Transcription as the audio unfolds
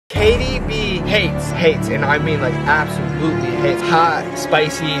Katie B hates, and I mean like absolutely hates hot,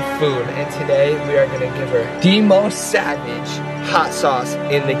 spicy food. And today we are gonna give her the most savage hot sauce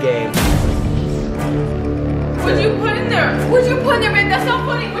in the game. What'd you put in there? What'd you put in there, babe? That's not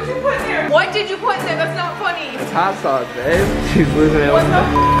funny. What'd you put in there? What did you put in there? That's not funny. It's hot sauce, babe. She's losing it. What the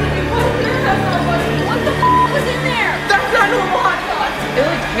f did you put in there? That's not funny. What the f was in there? That's not normal hot sauce. It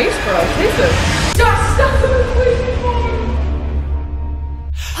like tastes gross. Taste it. Just stop it, please.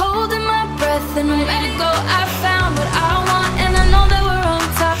 Holding my breath and I'm ready to go. I found what I want and I know that we're on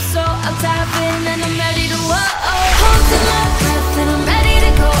top, so I'll tap in and I'm ready to whoa. Holding my breath and I'm ready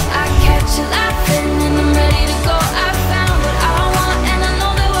to go. I catch you laughing and I'm ready to go. I found what I want and I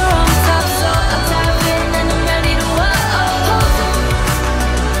know that we're on top, so I'll tap in and I'm ready to whoa.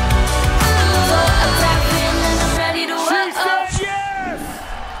 So I'll tap in and I'm ready to whoa.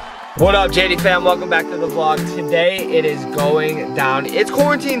 What up, Jatie fam? Welcome back to the vlog. Today it is going down. It's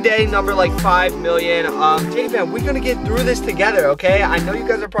quarantine day number like 5 million. Jatie fam, we're gonna get through this together, okay? I know you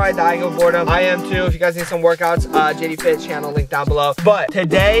guys are probably dying of boredom. I am too. If you guys need some workouts, JD Fit channel link down below. But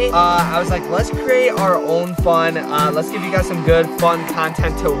today, I was like, let's create our own fun. Let's give you guys some good, fun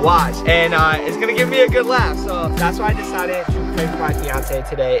content to watch, and it's gonna give me a good laugh. So that's why I decided to prank my fiance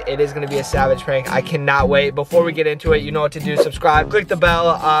today. It is gonna be a savage prank. I cannot wait. Before we get into it, you know what to do. Subscribe, click the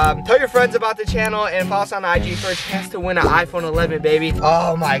bell. Tell your friends about the channel and follow us on IG for a chance to win an iPhone 11, baby.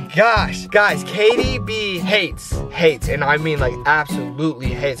 Oh my gosh. Guys, Katie B hates, and I mean like absolutely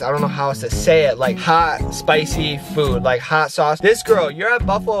hates. I don't know how else to say it. Like hot, spicy food, like hot sauce. This girl, you're at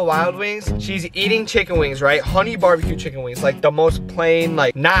Buffalo Wild Wings. She's eating chicken wings, right? Honey barbecue chicken wings, like the most plain,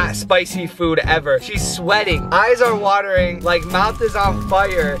 like not spicy food ever. She's sweating, eyes are watering, like mouth is on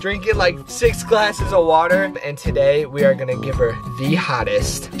fire, drinking like 6 glasses of water. And today we are gonna give her the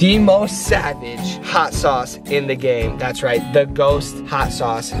hottest, the most savage hot sauce in the game. That's right, the ghost hot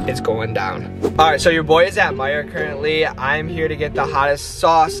sauce is going down. All right, so your boy is at Meijer currently. I'm here to get the hottest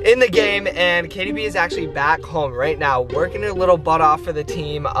sauce in the game, and Katie B is actually back home right now, working her little butt off for the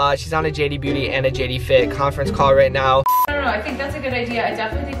team. She's on a JD Beauty and a JD Fit conference call right now. I don't know, I think that's a good idea. I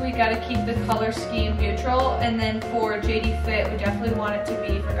definitely think we gotta keep the color scheme neutral, and then for JD Fit, we definitely want it to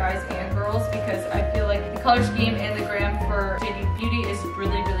be for guys and girls, because I feel like the color scheme and the gram for JD Beauty is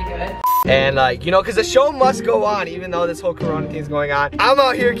really, really good. And like, you know, because the show must go on even though this whole corona thing's going on. I'm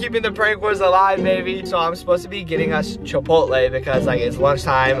out here keeping the prank wars alive, baby. So I'm supposed to be getting us Chipotle because like it's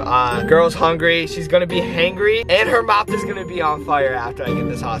lunchtime. Girl's hungry, she's gonna be hangry, and her mouth is gonna be on fire after I get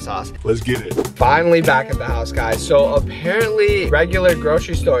this hot sauce. Let's get it. Finally back at the house, guys. So apparently regular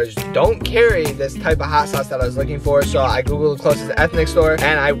grocery stores don't carry this type of hot sauce that I was looking for. So I googled the closest ethnic store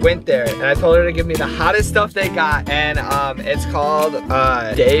and I went there and I told her to give me the hottest stuff they got. And it's called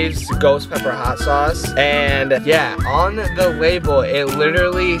Dave's Ghost Pepper Hot Sauce. And yeah, on the label it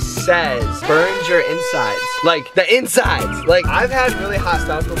literally says burns your insides. Like the insides. Like I've had really hot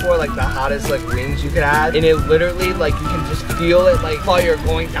stuff before, like the hottest like wings you could have, and it literally like you can just feel it like fire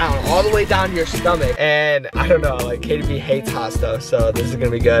going down all the way down to your stomach. And I don't know, like Katie B hates hot stuff, so this is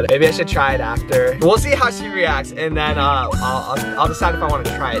gonna be good. Maybe I should try it after. We'll see how she reacts, and then I'll decide if I want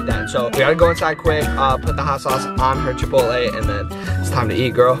to try it then. So we gotta go inside quick, put the hot sauce on her Chipotle, and then it's time to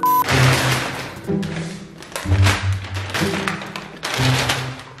eat, girl.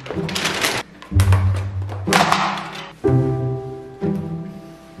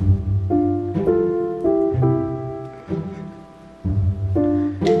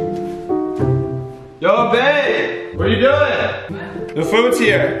 Yo, babe! What are you doing? What? The food's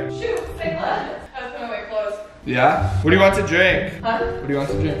here. Shoot, say less. I was putting away clothes. Yeah? What do you want to drink? Huh? What do you want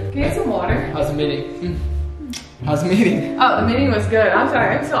to drink? Can you get some water? How's the meeting? How's the meeting? Oh, the meeting was good. I'm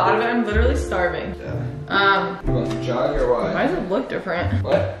sorry, I'm so out of it. I'm literally starving. Yeah. You want to jog or what? Why does it look different?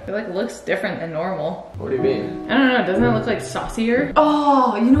 What? It like looks different than normal. What do you mean? I don't know, doesn't it look like saucier?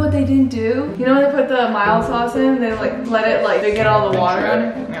 Oh, you know what they didn't do? You know when they put the mild sauce in, they like let it like, they get all the water on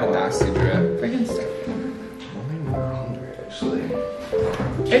it? No, nasty drip. Freaking stuff. I'm more hungry actually.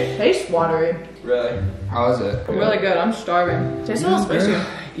 It tastes watery. Really? How is it? Really good, I'm starving. It tastes a little spicy.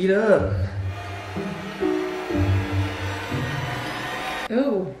 Eat up.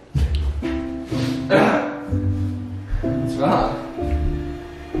 Ooh. What's wrong?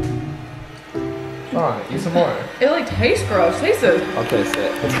 What's wrong? Eat some more. It like tastes gross. Taste it. I'll taste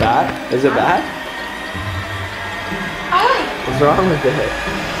it. It's bad? Is it bad? Ah! What's wrong with it?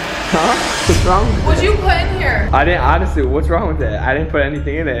 Huh? What's wrong with it? What'd you put in here? I didn't, honestly, what's wrong with it? I didn't put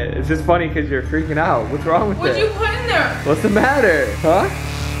anything in it. It's just funny because you're freaking out. What's wrong with What'd it? you put in there? What's the matter? Huh?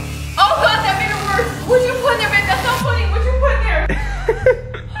 Oh god, that made it worse. What'd you put in there, babe? That's not funny. What'd you put in there?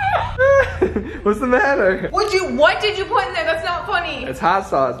 What's the matter? What did you put in there? That's not funny. It's hot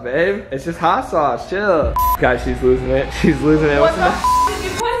sauce, babe. It's just hot sauce. Chill. Guys, she's losing it. She's losing it. What the f did you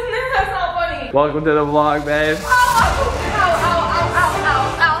put in there? That's not funny. Welcome to the vlog, babe. Ow, ow, ow,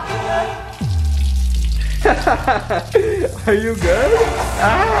 ow, ow, ow. Are you good?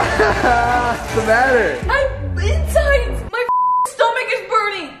 Ah, what's the matter? My insides, my stomach is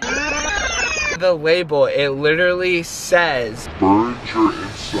burning. The label, it literally says Burns your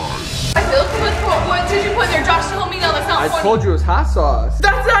insides. I feel too much. What did you put in there? Josh told me no, that's not funny. I told you it was hot sauce.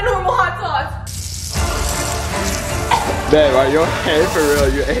 That's not normal hot sauce. Babe, are you okay for real?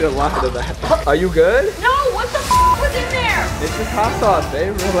 You ate a lot of that. Are you good? No, what the f was in there? It's just hot sauce,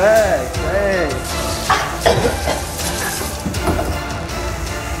 babe. Relax. Hey.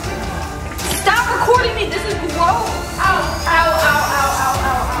 Stop recording me. This is gross. Ow, ow, ow, ow, ow,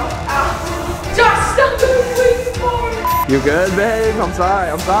 ow, ow, ow. Josh, stop doing this for me. You good, babe? I'm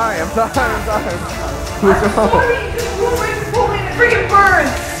sorry. I'm sorry. I'm sorry. I'm sorry. What's wrong? Just pull me, it freaking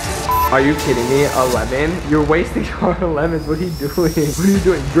burns. Are you kidding me? A lemon? You're wasting our lemons. What are you doing? What are you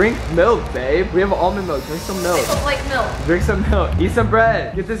doing? Drink milk, babe. We have almond milk. Drink some milk. I don't like milk. Drink some milk. Eat some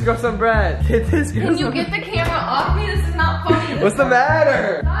bread. Get this girl some bread. Get this girl Can you some get the camera off me? This is not funny. What's the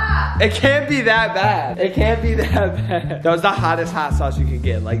matter? Stop. It can't be that bad. It can't be that bad. That was the hottest hot sauce you could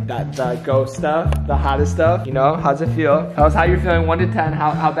get. Like that, the ghost stuff, the hottest stuff. You know, how's it feel? How you're feeling? 1 to 10.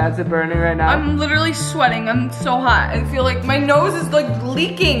 How bad's it burning right now? I'm literally sweating. I'm so hot. I feel like my nose is like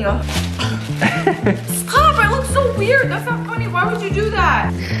leaking. Stop, I look so weird. That's not funny. Why would you do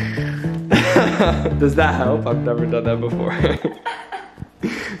that? Does that help? I've never done that before.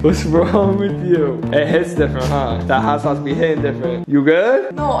 What's wrong with you? It hits different, huh? That hot sauce be hitting different. You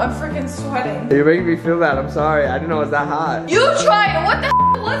good? No, I'm freaking sweating. You're making me feel bad. I'm sorry. I didn't know it was that hot. You try it. What the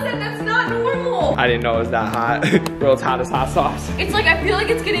was it? That's not normal. I didn't know it was that hot. World's hottest hot sauce. It's like, I feel like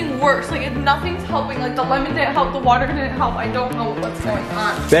it's getting worse. Like, nothing's helping. Like, the lemon didn't help. The water didn't help. I don't know what's going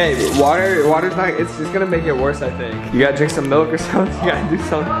on. Babe, water's not, it's just gonna make it worse, I think. You gotta drink some milk or something. You gotta do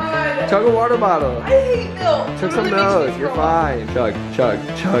something. Chug a water bottle. I hate milk. Chug some milk. You're fine. Chug, chug,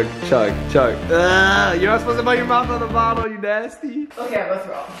 chug, chug, chug. You're not supposed to put your mouth on the bottle, you nasty. Okay, let's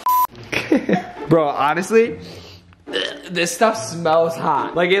roll. Bro, honestly, this stuff smells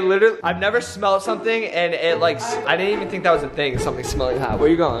hot. Like it literally, I've never smelled something and it like, I didn't even think that was a thing, something smelling hot. Where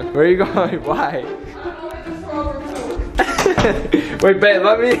are you going? Where are you going? Why? Wait, babe,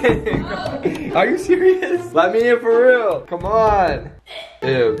 let me in. Are you serious? Let me in for real. Come on.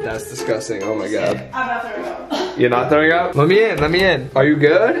 Ew, that's disgusting. Oh my god. I'm not throwing up. You're not throwing up? Let me in, let me in. Are you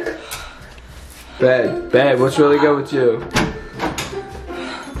good? Babe, what's really good with you?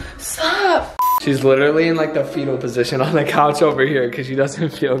 Stop. She's literally in like the fetal position on the couch over here because she doesn't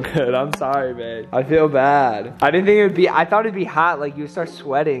feel good. I'm sorry, babe. I feel bad. I didn't think it would be, I thought it'd be hot, like you start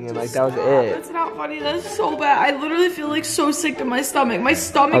sweating and like that was it. That's not funny. That's so bad. I literally feel like so sick to my stomach. My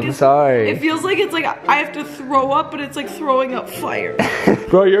stomach I'm sorry. It feels like it's like I have to throw up, but it's like throwing up fire.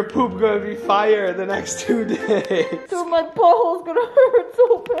 Bro, your poop gonna be fire the next 2 days. So my butthole's gonna hurt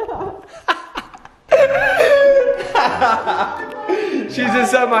so bad. She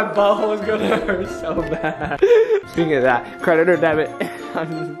just said my butthole is gonna hurt so bad. Speaking of that, credit or debit.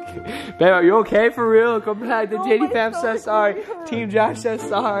 Babe, are you okay for real? Come back. The Jatie fam says sorry. Team Josh says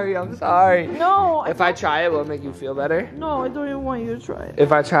sorry. I'm sorry. No. If I try it, will it make you feel better? No, I don't even want you to try it.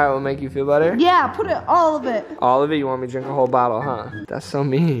 If I try it, will it make you feel better? Yeah, put it, all of it. All of it? You want me to drink a whole bottle, huh? That's so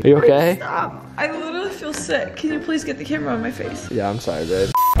mean. Are you okay? Stop. I literally feel sick. Can you please get the camera on my face? Yeah, I'm sorry, babe.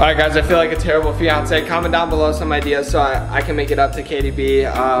 Alright guys, I feel like a terrible fiance. Comment down below some ideas so I can make it up to Katie B.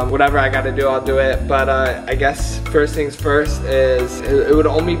 Whatever I gotta do, I'll do it. But I guess first things first is it would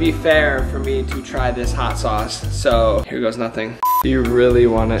only be fair for me to try this hot sauce. So here goes nothing. Do you really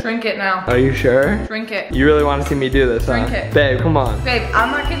want it? Drink it now. Are you sure? Drink it. You really want to see me do this, Drink huh? it. Babe, come on. Babe, I'm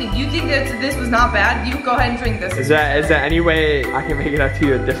not kidding. You think that this was not bad? You go ahead and drink this. Is there any way I can make it up to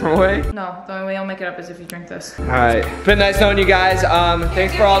you a different way? No, the only way I'll make it up is if you drink this. Alright. It's been nice knowing you guys.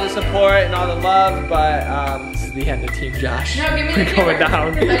 Thanks for all the support and all the love, but this is the end of Team Josh. No, give me the We're going camera.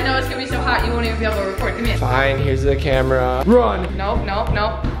 down. Because I know it's gonna be so hot you won't even be able to record. Give me it. Fine, here's the camera. Run! Nope, nope,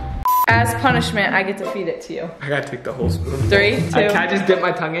 nope. As punishment, I get to feed it to you. I gotta take the whole spoon. 3, 2. Can I just dip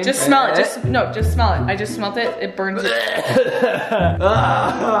my tongue in? Just smell it. Just smell it. I just smelled it. It burns it.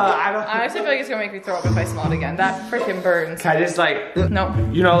 I honestly feel like it's gonna make me throw up if I smell it again. That freaking burns. Can I just like, No.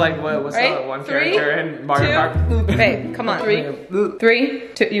 you know, like what's Right? the one 3, character in Mario Kart? 2. Babe, come on. 3,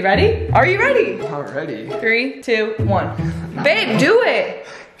 2. You ready? Are you ready? I'm ready. 3, 2, 1. Babe, do it.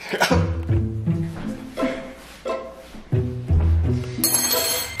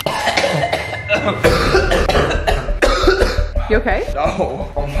 You okay?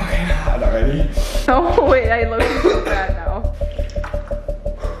 No. Oh my god, already.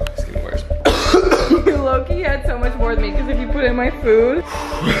 low-key had so much more than me because if you put in my food.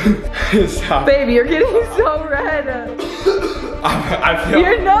 Stop. Baby, you're getting so red. I feel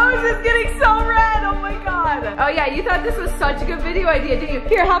Your nose is getting so red. Oh my god. Oh yeah, you thought this was such a good video idea, didn't you?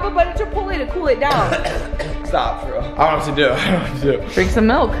 Here, have a bite of Chipotle to cool it down. Stop, bro. I don't know what to do. I don't know what to do. Drink some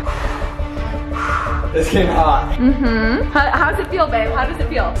milk. It's getting hot. Mm-hmm. How does it feel, babe? How does it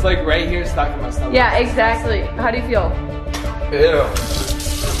feel? It's like right here stuck in my stomach. Yeah, exactly. How do you feel? Ew.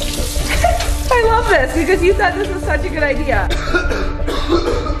 I love this because you thought this was such a good idea.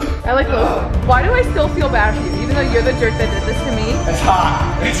 I like those. Why do I still feel bad for you, even though you're the jerk that did this to me? It's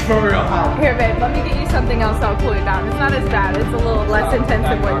hot. It's for real hot. Here, babe, let me get you something else that'll cool you down. It's not as bad. It's a little less intense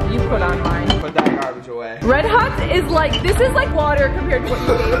than what you put on mine. Put that garbage away. Red Hot is like, this is like water compared to what you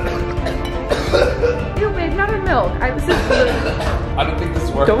gave me. Ew, babe, not in milk. This is really... I don't think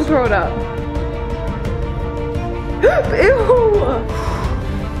this works. Don't throw it up. Ew.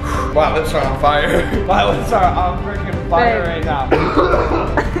 My lips are on fire. My lips are on freaking fire right now.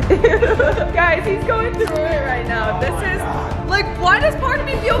 Guys, he's going through it right now. This is like, why does part of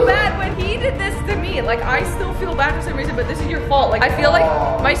me feel bad when he did this to me? Like, I still feel bad for some reason, but this is your fault. Like, I feel like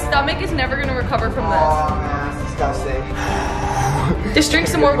my stomach is never gonna recover from this. Oh man, it's disgusting. Just drink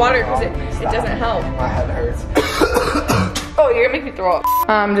some more water because it doesn't help. My head hurts. Oh, you're gonna make me throw up.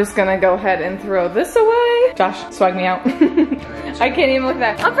 I'm just gonna go ahead and throw this away. Josh, swag me out. I can't even look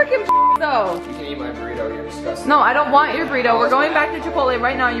at that. I'm freaking though. You can eat my burrito, you're disgusting. No, I don't want your burrito. We're going back to Chipotle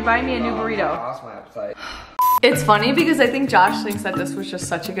right now. You're buying me a new burrito. I lost my appetite. It's funny because I think Josh thinks that this was just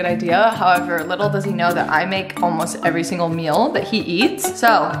such a good idea. However, little does he know that I make almost every single meal that he eats.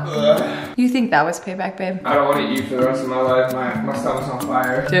 So, you think that was payback, babe? I don't want to eat for the rest of my life. My stomach's on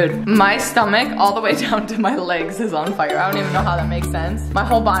fire. Dude, my stomach all the way down to my legs is on fire. I don't even know how that makes sense. My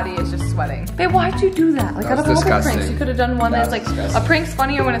whole body is just sweating. Babe, why'd you do that? Like, out of all the pranks, you could have done one that's like, a prank's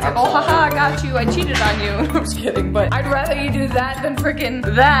funnier when it's like, oh, haha, I got you, I cheated on you. I'm just kidding, but I'd rather you do that than freaking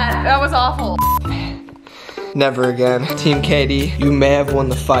that. That was awful. Never again. Team Katie, you may have won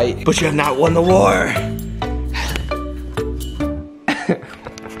the fight, but you have not won the war.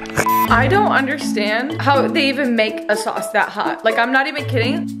 I don't understand how they even make a sauce that hot. Like, I'm not even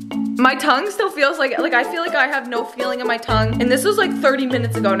kidding. My tongue still feels like I feel like I have no feeling in my tongue. And this was like 30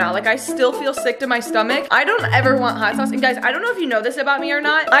 minutes ago now. Like, I still feel sick to my stomach. I don't ever want hot sauce. And guys, I don't know if you know this about me or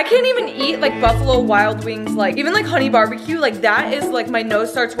not. I can't even eat like Buffalo Wild Wings, like even like honey barbecue. Like, that is like, my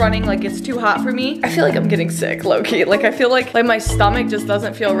nose starts running, like it's too hot for me. I feel like I'm getting sick, low key. Like, I feel like my stomach just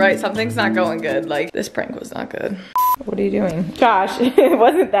doesn't feel right. Something's not going good. Like, this prank was not good. What are you doing? Josh, it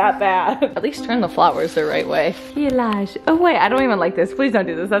wasn't that bad. At least turn the flowers the right way. Elish. Oh wait, I don't even like this. Please don't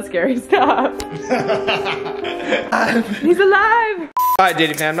do this. That's scary. Stop. He's alive. All right,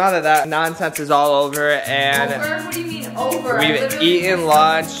 Jatie fam, now that nonsense is all over and Over? What do you mean over? we've eaten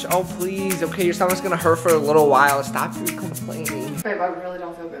lunch. Oh, please. Okay, your stomach's gonna hurt for a little while. Stop complaining. Babe, I really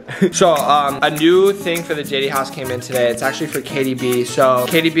don't feel good. So, a new thing for the JD house came in today. It's actually for Katie B. So,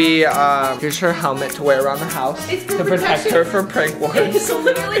 Katie B, here's her helmet to wear around the house. It's for to protect her from prank wars. It's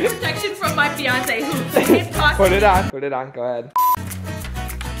literally protection from my fiance who can't talk. Put it on. Put it on. Go ahead.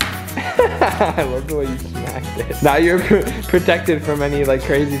 I love the way you smacked it. Now you're protected from any like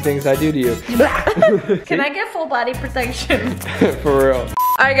crazy things I do to you. Can I get full body protection? For real.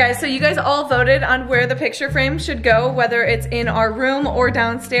 Alright guys, so you guys all voted on where the picture frame should go, whether it's in our room or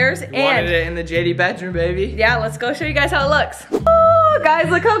downstairs. Wanted it in the JD bedroom, baby. Yeah, let's go show you guys how it looks. Oh,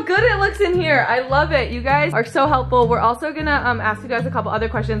 guys, look how good it looks in here. I love it. You guys are so helpful. We're also gonna ask you guys a couple other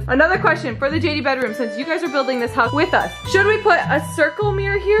questions. Another question for the JD bedroom, since you guys are building this house with us. Should we put a circle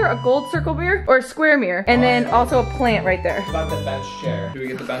mirror here, a gold circle mirror, or a square mirror? And then also a plant right there. What about the bench chair? Do we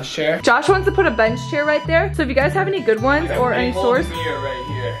get the bench chair? Josh wants to put a bench chair right there. So if you guys have any good ones or any source. Mirror right here.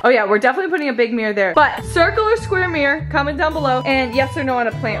 Oh yeah, we're definitely putting a big mirror there. But circle or square mirror, comment down below. And yes or no on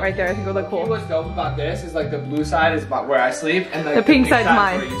a plant right there. I think it would look cool. What's dope about this is like the blue side is about where I sleep, and the pink side's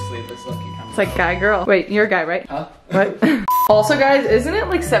mine. Where you sleep. It's looking kind of. It's like guy, girl. Wait, you're a guy, right? Huh? What? Also guys, isn't it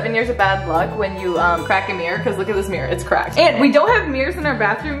like 7 years of bad luck when you crack a mirror? Because look at this mirror, it's cracked. And we don't have mirrors in our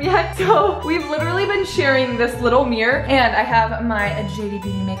bathroom yet, so we've literally been sharing this little mirror. And I have my JD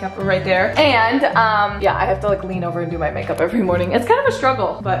Beauty makeup right there. And yeah, I have to like lean over and do my makeup every morning. It's kind of a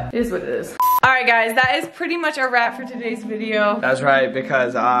struggle, but it is what it is. Alright guys, that is pretty much a wrap for today's video. That's right,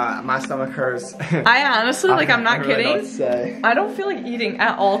 because my stomach hurts. I honestly, like, I'm not really kidding. know what to say. I don't feel like eating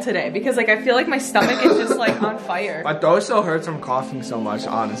at all today because like I feel like my stomach is just like on fire. My throat still hurts from coughing so much,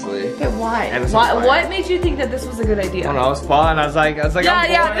 honestly. Okay, why? And it's on fire. What made you think that this was a good idea? I don't know, it was fun. I was like, Yeah,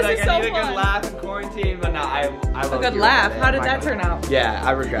 I'm bored. this like, is so I need a fun. good laugh in quarantine, but now I love A good you laugh. right How there. did that turn out? Yeah,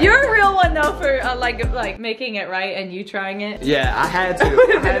 I regret it. You're a real one though for like making it right and you trying it. Yeah, I had to.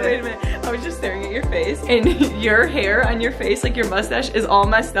 Wait a minute. I was just staring at your face, and your hair on your face, like your mustache, is all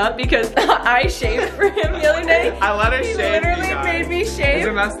messed up because I shaved for him the other day. I let her he shave. He literally made me shave. Is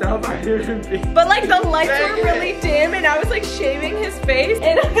it messed up? I didn't be. But like the lights were really dim, and I was like shaving his face,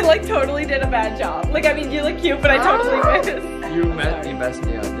 and I like totally did a bad job. Like, I mean, you look cute, but I totally missed. You messed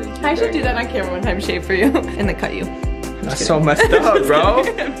me up, didn't you? I should do that on camera one time, shave for you, and then cut you. That's so messed up, bro.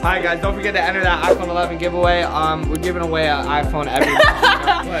 Alright guys, don't forget to enter that iPhone 11 giveaway. We're giving away an iPhone every month.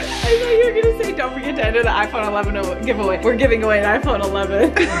 I thought you were gonna say don't forget to enter the iPhone 11 giveaway. We're giving away an iPhone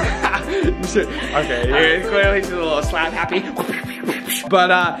 11. Okay, yeah, clearly she's a little slap happy.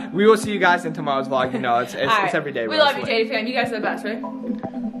 But we will see you guys in tomorrow's vlog. You know, it's every day. We love you, Jatie fan. You guys are the best, right?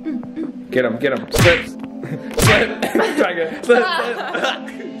 Get him. Slip. Slip. Try again. Slip.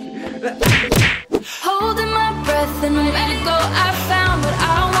 Holding my breath and I'm ready to go. I found what I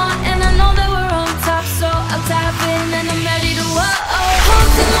want.